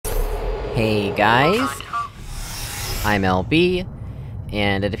Hey guys, I'm LB,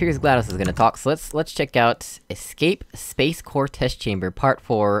 and it appears GLaDOS is gonna talk, so let's check out Escape Space Core Test Chamber Part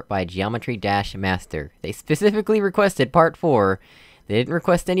 4 by Geometry-Master. They specifically requested Part 4. They didn't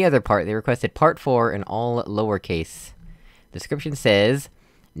request any other part, they requested Part 4 in all lowercase. The description says,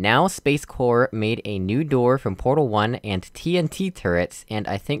 now Space Core made a new door from Portal 1 and TNT turrets, and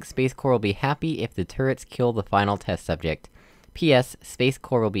I think Space Core will be happy if the turrets kill the final test subject. P.S. Space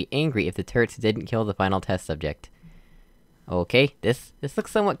Core will be angry if the turrets didn't kill the final test subject. Okay, this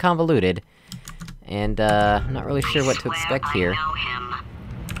looks somewhat convoluted. And, I'm not really sure what to expect here.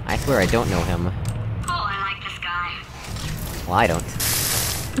 I swear I don't know him. Oh, I like this guy. Well, I don't.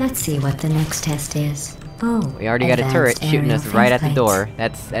 Let's see what the next test is. Oh, We already got a turret shooting us right at the door.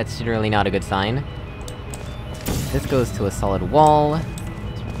 That's generally not a good sign. This goes to a solid wall.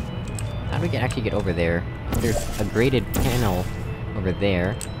 How do we actually get over there? There's a graded panel over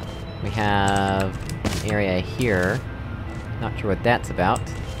there. We have an area here. Not sure what that's about.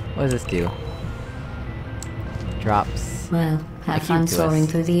 What does this do? Drops... Well, have fun soaring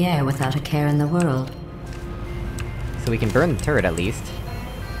through the air without a care in the world. So we can burn the turret at least.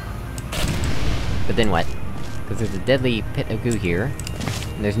 But then what? Because there's a deadly pit of goo here.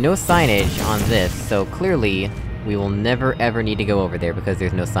 And there's no signage on this, so clearly, we will never ever need to go over there because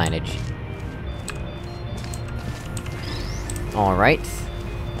there's no signage. Alright.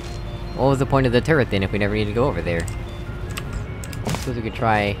 What was the point of the turret then, if we never need to go over there? I suppose we could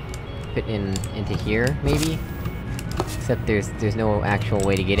try... fit into here, maybe? Except there's no actual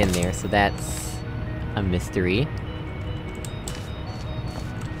way to get in there, so that's... a mystery.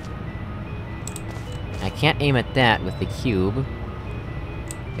 I can't aim at that with the cube.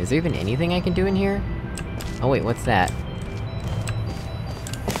 Is there even anything I can do in here? Oh wait, what's that?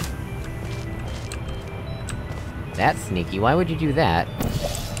 That's sneaky, why would you do that?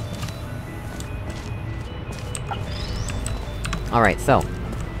 Alright, so...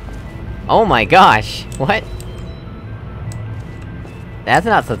 Oh my gosh! What? That's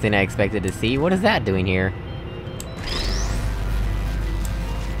not something I expected to see, what is that doing here?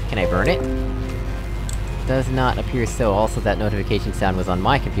 Can I burn it? Does not appear so, also that notification sound was on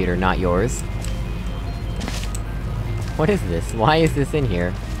my computer, not yours. What is this? Why is this in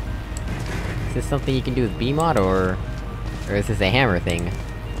here? Is this something you can do with Bmod, or is this a hammer thing?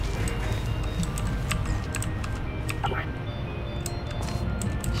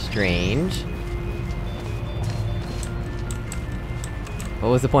 Strange. What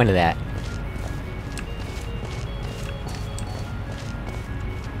was the point of that?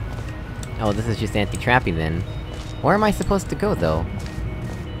 Oh, this is just anti-trapping then. Where am I supposed to go, though?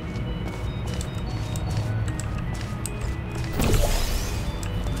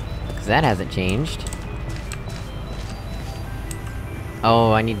 Cause that hasn't changed.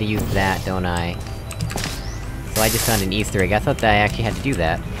 Oh, I need to use that, don't I? So I just found an Easter egg, I thought that I actually had to do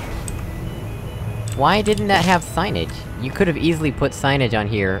that. Why didn't that have signage? You could have easily put signage on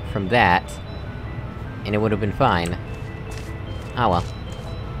here from that, and it would have been fine. Ah well.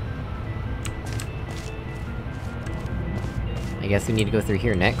 I guess we need to go through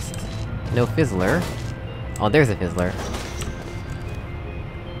here next. No fizzler. Oh, there's a fizzler.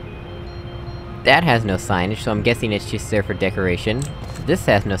 That has no signage, so I'm guessing it's just there for decoration. This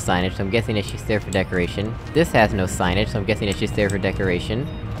has no signage, so I'm guessing it's just there for decoration. This has no signage, so I'm guessing it's just there for decoration.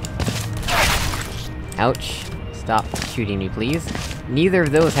 Ouch. Stop shooting me, please. Neither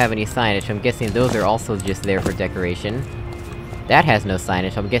of those have any signage, so I'm guessing those are also just there for decoration. That has no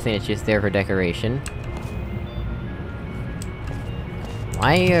signage, so I'm guessing it's just there for decoration.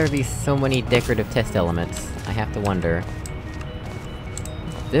 Why are these so many decorative test elements? I have to wonder.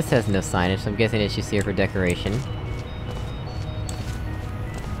 This has no signage, so I'm guessing it's just here for decoration.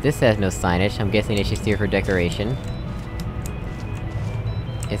 This has no signage, I'm guessing it's just here for decoration.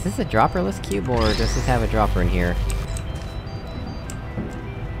 Is this a dropperless cube, or does this have a dropper in here?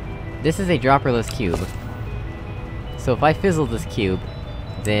 This is a dropperless cube. So if I fizzle this cube,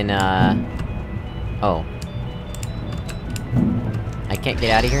 then, oh. I can't get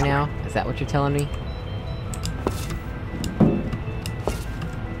out of here now? Is that what you're telling me?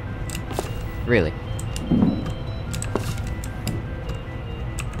 Really?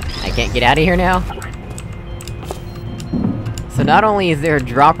 I can't get out of here now? So not only is there a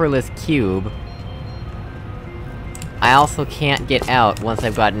dropperless cube, I also can't get out once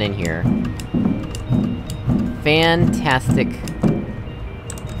I've gotten in here. Fantastic...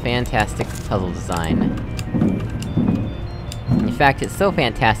 fantastic puzzle design. In fact, it's so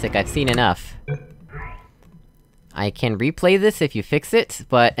fantastic, I've seen enough. I can replay this if you fix it,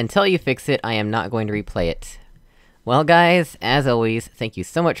 but until you fix it, I am not going to replay it. Well guys, as always, thank you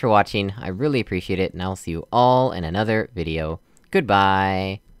so much for watching, I really appreciate it, and I'll see you all in another video.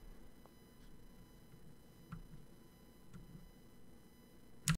 Goodbye!